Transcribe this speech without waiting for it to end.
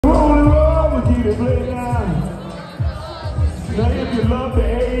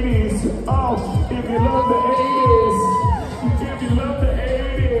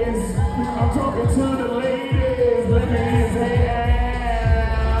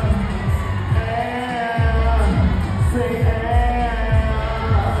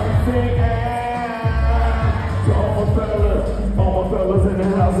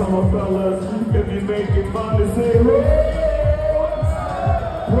summer fellas, if you making money, say whoa,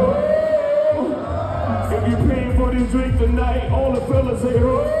 whoa. If you paying for this drink tonight, all the fellas say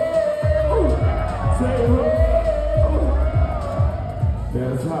whoa, say whoa.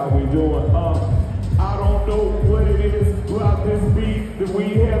 That's how we doing. I don't know what it is about this beat that we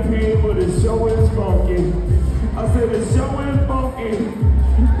have here, but the show is funky. I said the show is funky.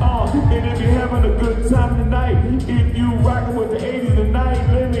 And if you're having a good time tonight, if you rocking with the 80s tonight,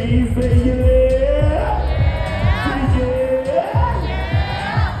 let me say yeah. Say yeah.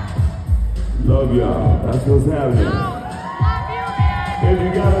 Love y'all. That's what's happening. If you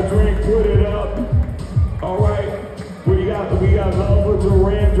got a drink, put it up. All right. We got love for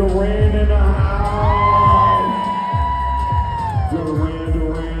Duran Duran in the house. Duran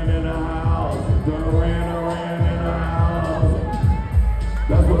Duran in the house. Duran Duran in the house.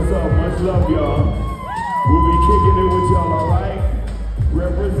 That's what's up. Much love, y'all. We'll be kicking it with y'all, all right?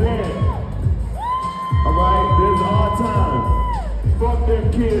 Represent. All right? This is our time. Fuck them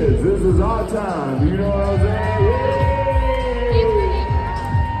kids. This is our time. You know what I'm saying? Yeah.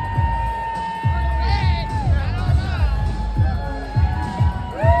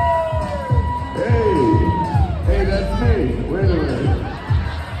 Hey, that's me. Wait a minute.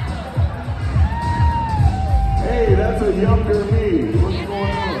 Hey, that's a younger me. What's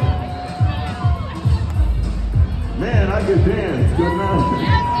going on? Man, I can dance. Good night.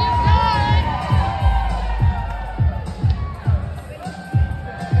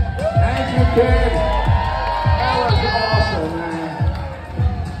 Yes, you can. Thank you, kid. That was awesome, man.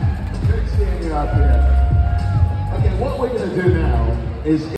 Good seeing you out there. Okay, what we're going to do now is